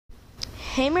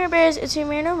Hey Mary Bears, it's me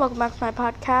Marina, welcome back to my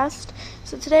podcast.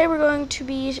 So today we're going to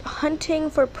be hunting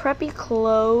for preppy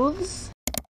clothes.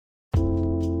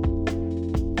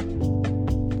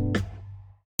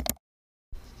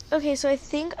 Okay, so I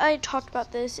think I talked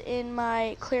about this in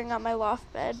my clearing out my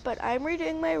loft bed, but I'm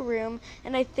redoing my room,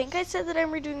 and I think I said that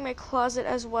I'm redoing my closet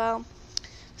as well.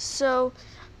 So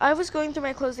I was going through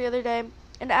my clothes the other day,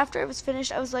 and after it was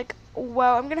finished, I was like,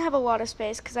 wow, I'm going to have a lot of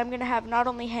space, because I'm going to have not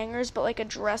only hangers, but like a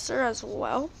dresser as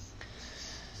well.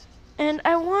 And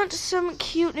I want some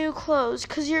cute new clothes,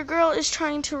 because your girl is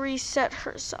trying to reset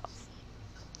herself.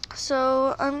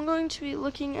 So I'm going to be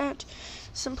looking at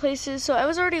some places. So I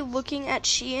was already looking at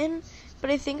Shein, but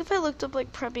I think if I looked up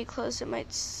like preppy clothes, it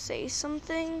might say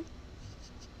something.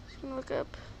 I'm going to look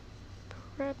up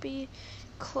preppy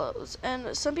clothes.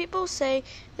 And some people say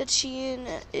that Shein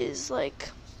is like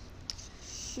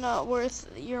not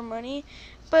worth your money,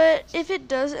 but if it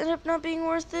does end up not being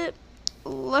worth it,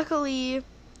 luckily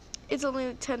it's only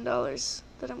like $10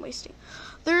 that I'm wasting.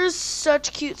 There's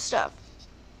such cute stuff.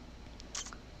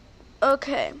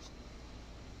 Okay.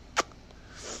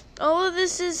 All of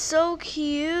this is so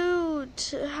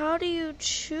cute. How do you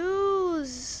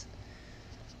choose?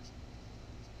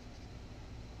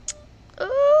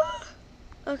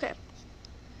 Okay.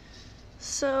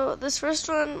 So this first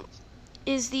one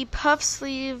is the puff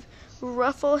sleeve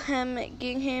ruffle hem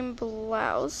gingham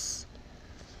blouse.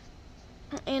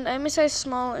 And I'm a size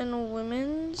small in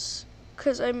women's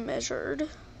because I measured.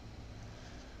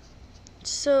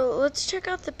 So let's check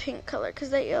out the pink color because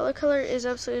that yellow color is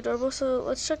absolutely adorable. So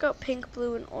let's check out pink,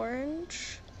 blue, and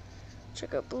orange.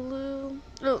 Check out blue.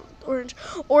 Oh, orange.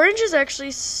 Orange is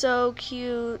actually so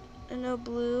cute. And no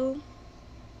blue.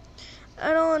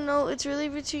 I don't know. It's really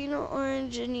between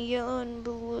orange and yellow and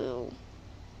blue.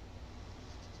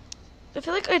 I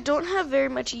feel like I don't have very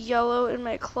much yellow in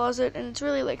my closet, and it's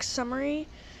really like summery.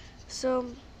 So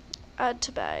add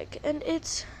to bag. And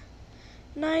it's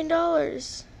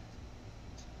 $9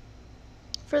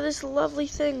 for this lovely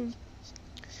thing.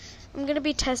 I'm going to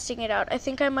be testing it out. I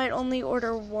think I might only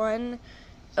order one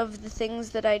of the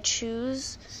things that I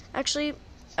choose. Actually,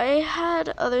 I had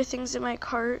other things in my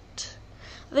cart.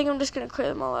 I think I'm just going to clear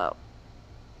them all out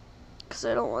because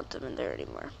I don't want them in there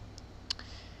anymore.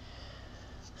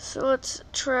 So let's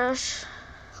trash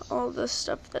all the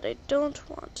stuff that I don't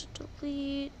want to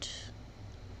delete.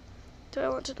 Do I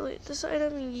want to delete this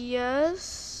item?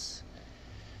 Yes.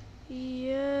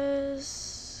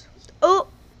 Yes. Oh!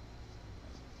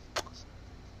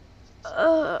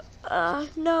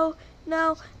 No.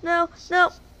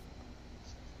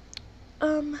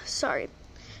 Sorry.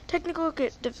 Technical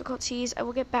difficulties. I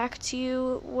will get back to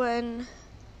you when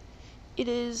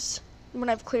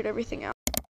I've cleared everything out.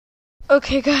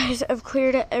 Okay, guys, I've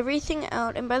cleared everything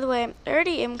out. And by the way, I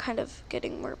already am kind of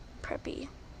getting more preppy.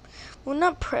 Well,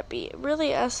 not preppy,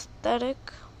 really aesthetic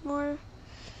more.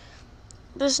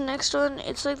 This next one,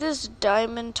 it's like this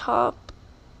diamond top.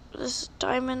 This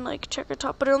diamond, like, checker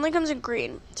top. But it only comes in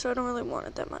green, so I don't really want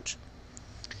it that much.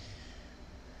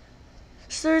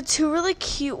 So there are two really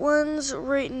cute ones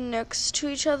right next to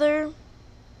each other.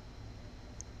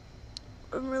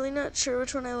 I'm really not sure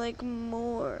which one I like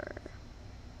more.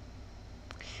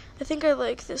 I think I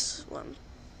like this one.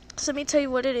 So let me tell you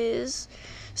what it is.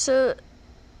 So,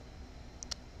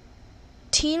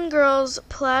 teen girls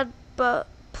plaid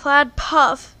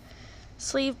puff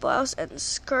sleeve blouse and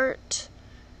skirt.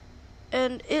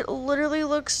 And it literally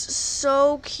looks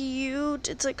so cute.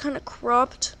 It's like kind of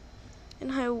cropped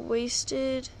and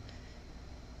high-waisted.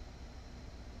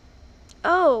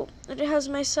 Oh, and it has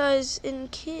my size in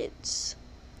kids.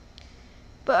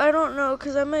 But I don't know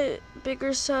because I'm a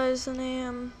bigger size than I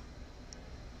am.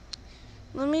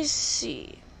 Let me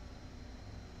see.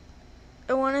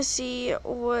 I want to see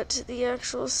what the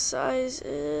actual size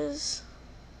is.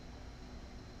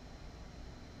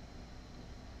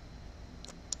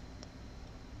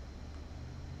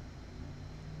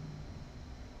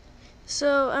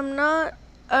 So I'm not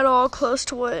at all close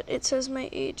to what it says my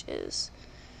age is.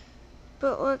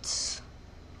 But let's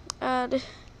add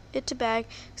it to bag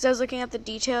because I was looking at the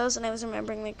details and I was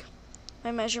remembering like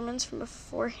my measurements from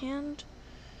beforehand.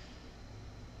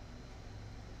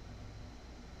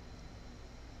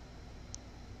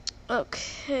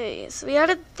 Okay, so we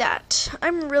added that.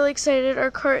 I'm really excited. Our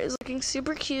cart is looking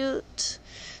super cute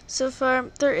so far.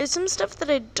 There is some stuff that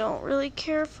I don't really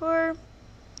care for.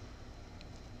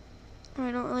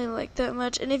 I don't really like that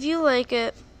much. And if you like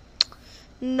it,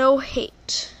 no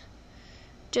hate.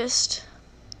 Just,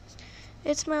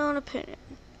 it's my own opinion.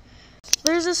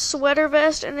 There's a sweater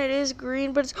vest and it is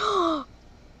green, but it's, I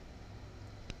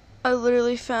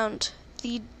literally found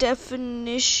the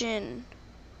definition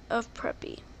of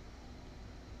preppy.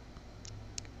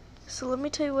 So let me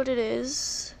tell you what it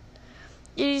is.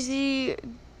 It is the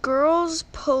girls'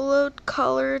 polo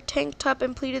collar tank top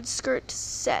and pleated skirt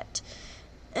set.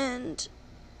 And,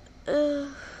 they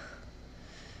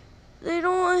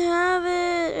don't have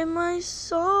it in my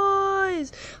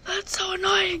size. That's so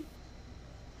annoying.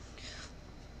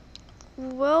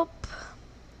 Welp.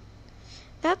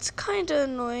 That's kind of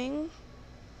annoying.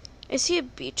 I see a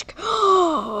beach.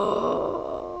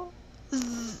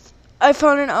 I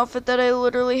found an outfit that I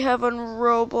literally have on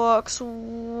Roblox.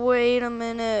 Wait a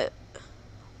minute.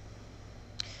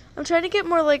 I'm trying to get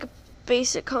more like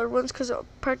basic colored ones because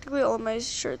practically all of my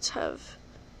shirts have.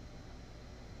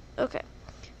 Okay.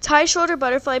 Tie shoulder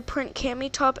butterfly print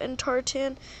cami top and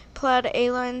tartan plaid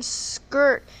A-line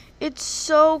skirt. It's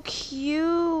so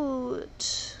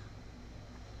cute.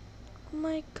 Oh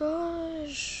my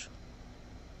gosh.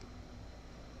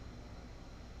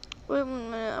 Wait a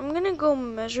minute. I'm gonna go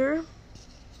measure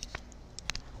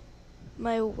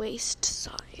my waist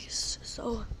size.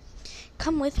 So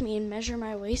come with me and measure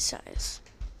my waist size.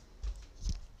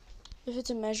 If it's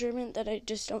a measurement that I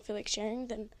just don't feel like sharing,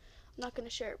 then I'm not going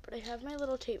to share it. But I have my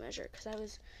little tape measure because I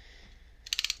was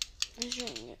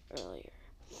measuring it earlier.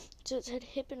 So it said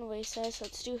hip and waist size. So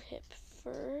let's do hip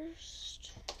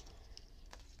first.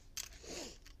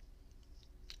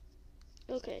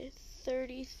 Okay,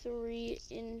 33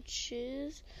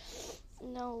 inches.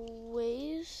 Now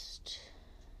waist.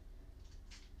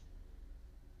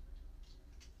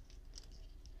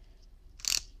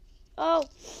 Oh,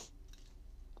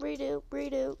 redo.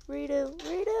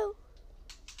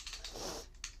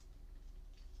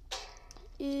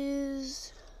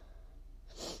 Is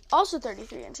also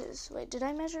 33 inches. Wait, did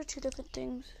I measure two different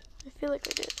things? I feel like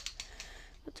I did.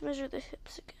 Let's measure the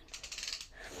hips again,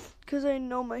 because I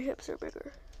know my hips are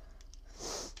bigger.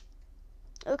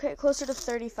 Okay, closer to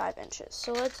 35 inches.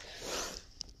 So let's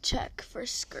check for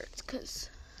skirts, because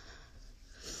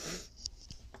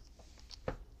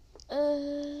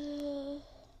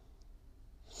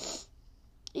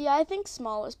yeah, I think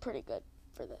small is pretty good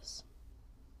for this.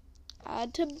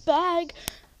 Add to bag.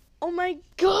 Oh my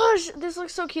gosh, this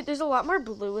looks so cute. There's a lot more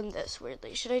blue in this,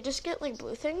 weirdly. Should I just get like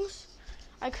blue things?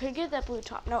 I could get that blue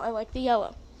top. No, I like the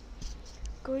yellow.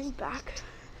 Going back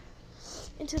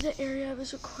into the area I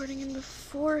was recording in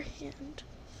beforehand.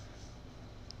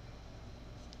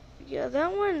 Yeah,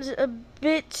 that one's a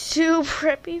bit too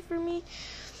preppy for me.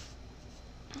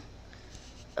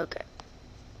 Okay.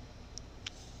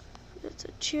 That's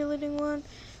a cheerleading one.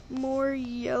 More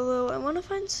yellow. I want to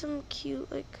find some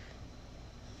cute, like...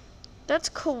 That's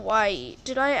kawaii.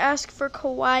 Did I ask for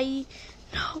kawaii?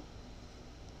 No.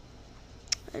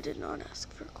 I did not ask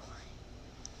for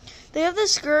kawaii. They have the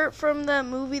skirt from that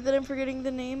movie that I'm forgetting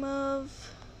the name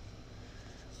of.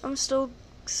 I'm still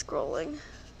scrolling.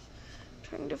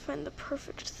 Trying to find the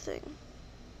perfect thing.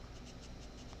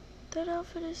 That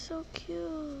outfit is so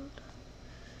cute.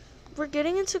 We're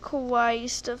getting into kawaii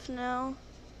stuff now.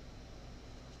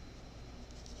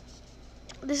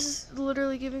 This is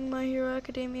literally giving My Hero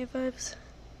Academia vibes.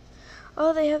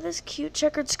 Oh, they have this cute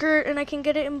checkered skirt, and I can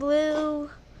get it in blue.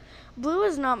 Blue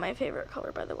is not my favorite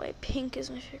color, by the way. Pink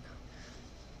is my favorite color.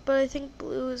 But I think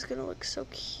blue is going to look so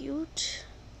cute.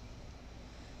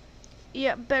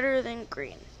 Yeah, better than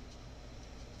green.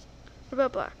 What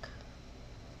about black?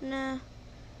 Nah.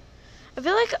 I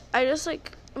feel like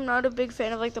I'm not a big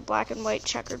fan of like the black and white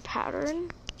checkered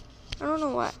pattern. I don't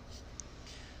know why.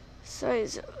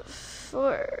 Size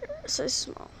 4, size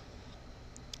small.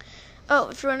 Oh,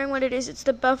 if you're wondering what it is, it's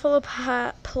the buffalo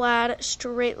plaid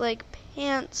straight leg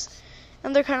pants.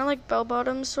 And they're kind of like bell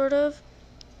bottoms, sort of.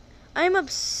 I'm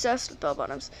obsessed with bell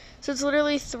bottoms. So it's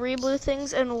literally 3 blue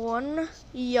things and 1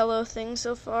 yellow thing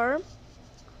so far.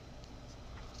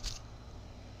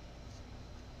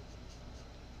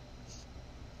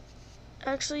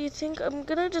 Actually, I think I'm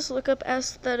gonna just look up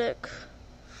aesthetic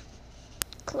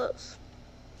clothes,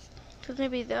 because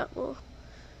maybe that will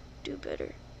do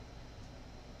better.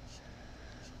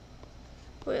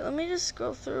 Wait, let me just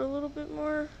scroll through a little bit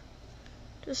more,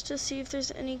 just to see if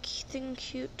there's anything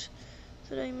cute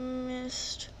that I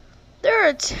missed. There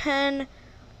are 10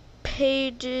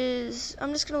 pages.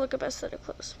 I'm just gonna look up aesthetic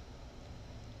clothes.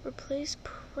 Replace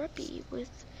preppy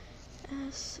with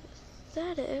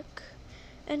aesthetic,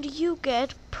 and you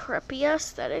get preppy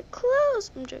aesthetic clothes.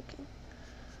 I'm joking.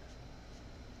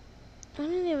 I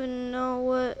don't even know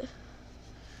what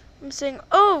I'm saying.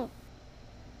 Oh,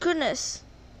 goodness.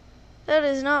 That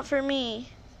is not for me.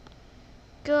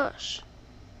 Gosh.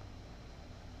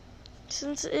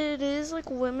 Since it is like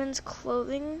women's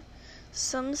clothing,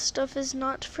 some stuff is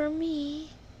not for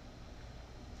me.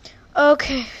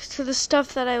 Okay, to the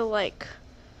stuff that I like.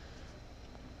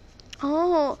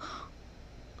 Oh,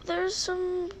 there's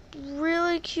some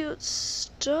really cute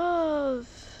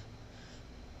stuff.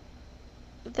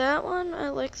 That one, I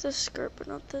like the skirt, but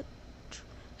not the...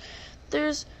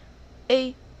 There's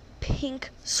a pink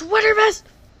sweater vest.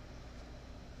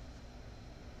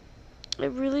 I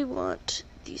really want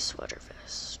the sweater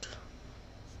vest.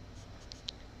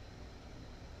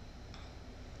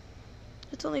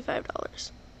 It's only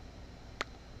 $5.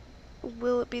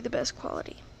 Will it be the best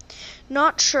quality?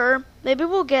 Not sure. Maybe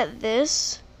we'll get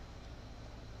this.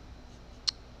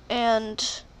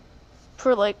 And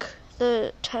for like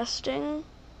the testing.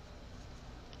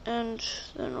 And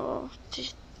then we'll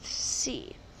just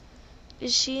see.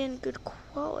 Is she in good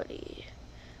quality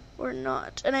or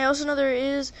not? And I also know there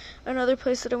is another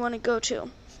place that I want to go to.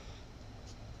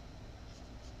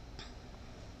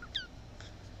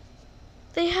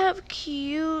 They have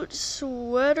cute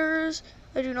sweaters.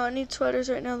 I do not need sweaters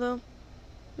right now, though.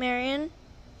 Marion,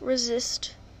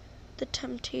 resist the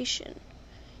temptation.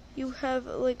 You have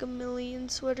like a million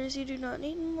sweaters. You do not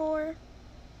need more.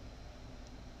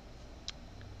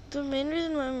 The main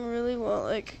reason why I really want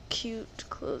like cute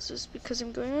clothes is because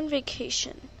I'm going on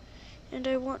vacation. And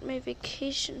I want my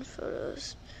vacation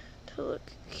photos to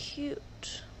look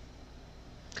cute.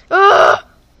 Ah!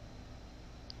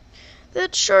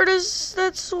 That shirt is,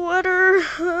 that sweater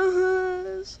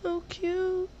is so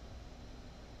cute.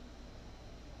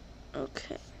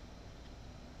 Okay.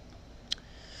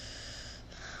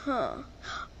 Huh.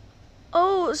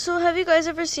 Oh, so have you guys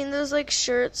ever seen those like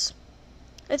shirts?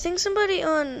 I think somebody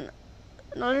on,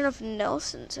 not enough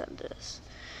Nelson said this.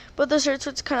 But the shirts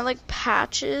where it's kind of like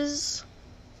patches.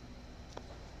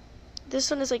 This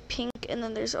one is like pink and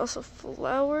then there's also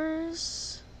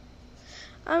flowers.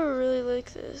 I really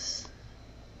like this.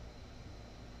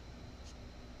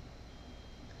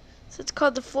 So it's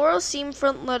called the Floral Seam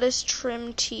Front Lettuce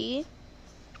Trim Tee.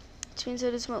 Which means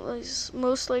that it's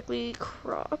most likely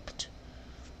cropped.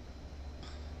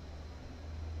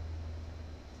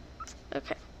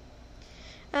 Okay.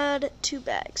 Add 2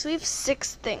 bags. So we have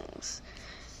 6 things.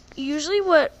 Usually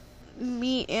what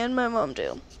me and my mom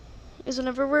do is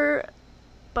whenever we're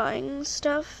buying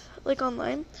stuff, like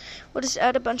online, we'll just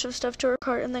add a bunch of stuff to our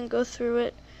cart and then go through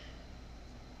it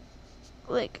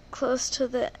like close to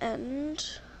the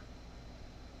end.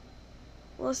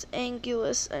 Los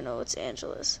Angeles. I know it's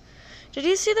Angeles. Did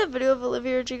you see that video of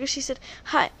Olivia Rodrigo? She said,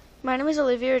 "Hi, my name is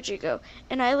Olivia Rodrigo,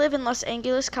 and I live in Los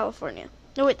Angeles, California."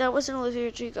 No, wait, that wasn't Olivia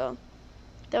Rodrigo.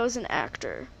 That was an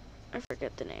actor. I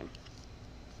forget the name.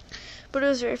 But it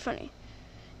was very funny.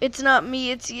 It's not me,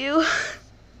 it's you.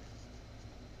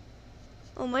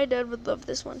 Oh, my dad would love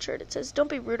this one shirt. It says,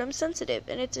 "Don't be rude, I'm sensitive,"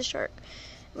 and it's a shark.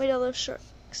 My dad loves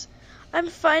sharks. I'm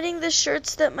finding the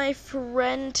shirts that my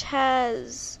friend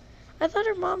has. I thought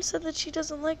her mom said that she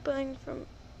doesn't like buying from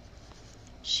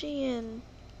Shein.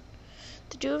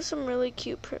 They do have some really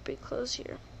cute preppy clothes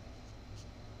here.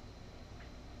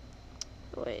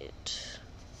 Wait.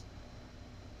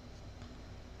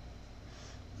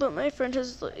 But my friend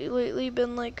has lately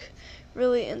been like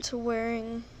really into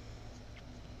wearing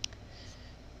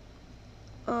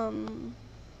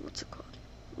what's it called?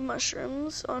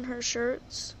 Mushrooms on her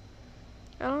shirts.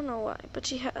 I don't know why, but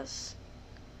she has.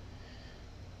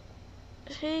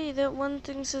 Hey, that one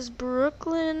thing says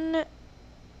Brooklyn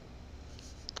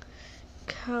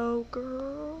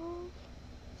Cowgirl,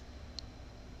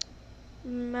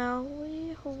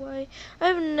 Maui, Hawaii.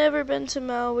 I've never been to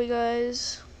Maui,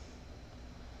 guys.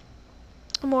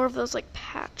 More of those like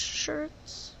patch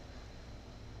shirts.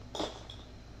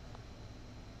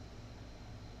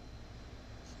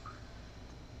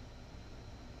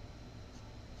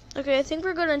 Okay, I think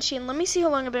we're good on Shein. Let me see how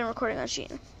long I've been recording on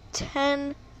Shein.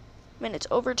 10 minutes,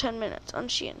 over 10 minutes on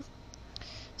Shein.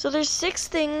 So there's 6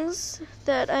 things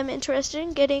that I'm interested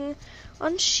in getting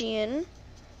on Shein.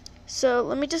 So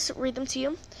let me just read them to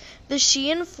you. The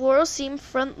Shein Floral Seam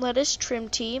Front Lettuce Trim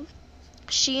Tee,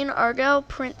 Shein Argyle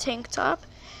Print Tank Top,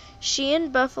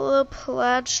 Shein Buffalo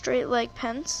Plaid Straight Leg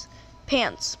Pants,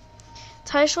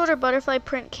 Tie Shoulder Butterfly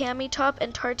Print Cami Top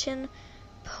and Tartan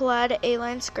Plaid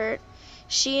A-Line Skirt,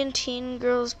 Shein Teen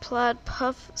Girls Plaid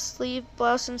Puff Sleeve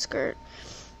Blouse and Skirt,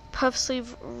 Puff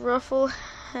Sleeve Ruffle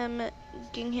Hem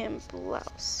Gingham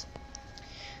Blouse.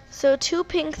 So 2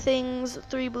 pink things,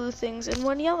 3 blue things, and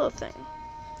 1 yellow thing.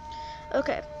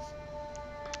 Okay.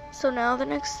 So now the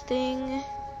next thing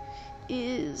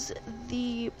is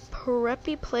the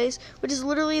Preppy Place, which is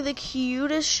literally the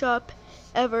cutest shop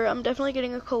ever. I'm definitely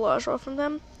getting a collage roll from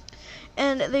them.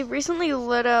 And they've recently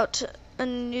let out a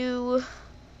new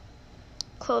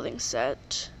clothing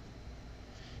set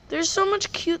There's so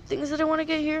much cute things that I want to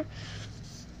get here.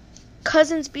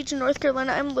 Cousins Beach in North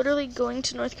Carolina. I'm literally going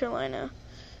to North Carolina.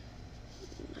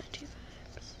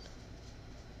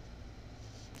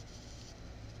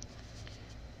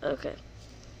 Okay.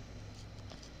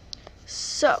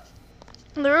 So,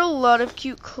 there are a lot of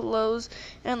cute clothes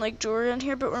and like jewelry on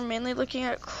here, but we're mainly looking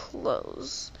at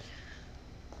clothes.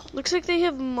 Looks like they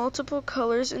have multiple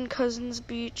colors in Cousins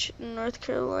Beach in North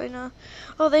Carolina.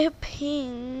 Oh, they have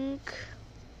pink.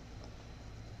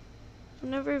 I've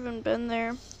never even been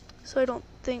there, so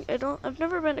I've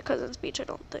never been to Cousins Beach, I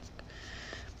don't think.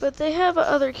 But they have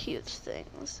other cute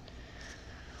things.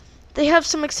 They have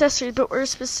some accessories, but we're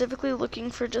specifically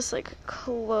looking for just like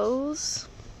clothes.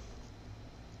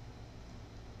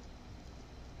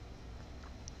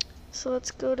 So let's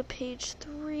go to page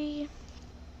 3.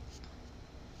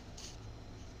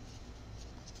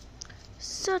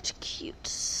 Such cute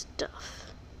stuff.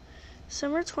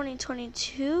 Summer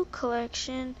 2022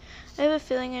 collection. I have a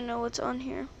feeling I know what's on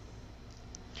here.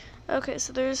 Okay,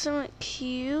 so there's some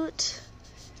cute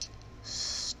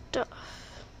stuff.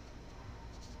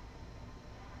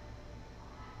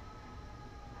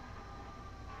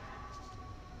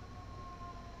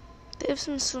 They have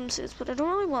some swimsuits, but I don't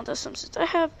really want those swimsuits. I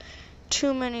have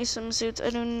too many swimsuits. I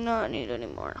do not need any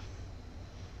more.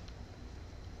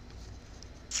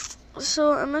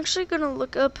 So I'm actually gonna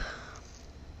look up.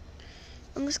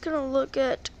 I'm just gonna look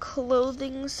at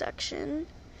clothing section.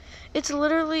 It's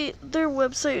literally, their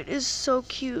website is so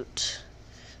cute.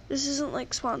 This isn't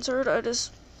like sponsored.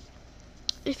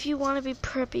 If you want to be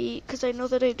preppy, because I know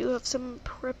that I do have some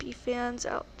preppy fans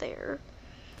out there,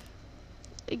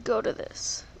 go to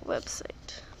this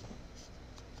website.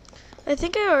 I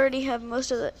think I already have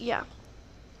most of the, yeah.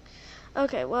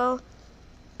 Okay, well,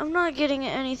 I'm not getting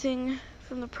anything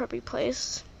from the preppy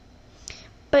place.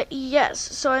 But yes,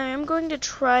 so I am going to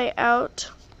try out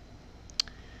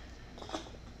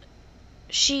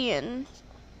Shein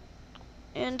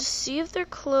and see if their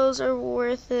clothes are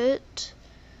worth it.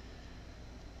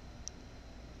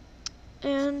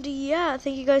 And yeah,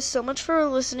 thank you guys so much for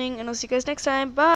listening, and I'll see you guys next time. Bye!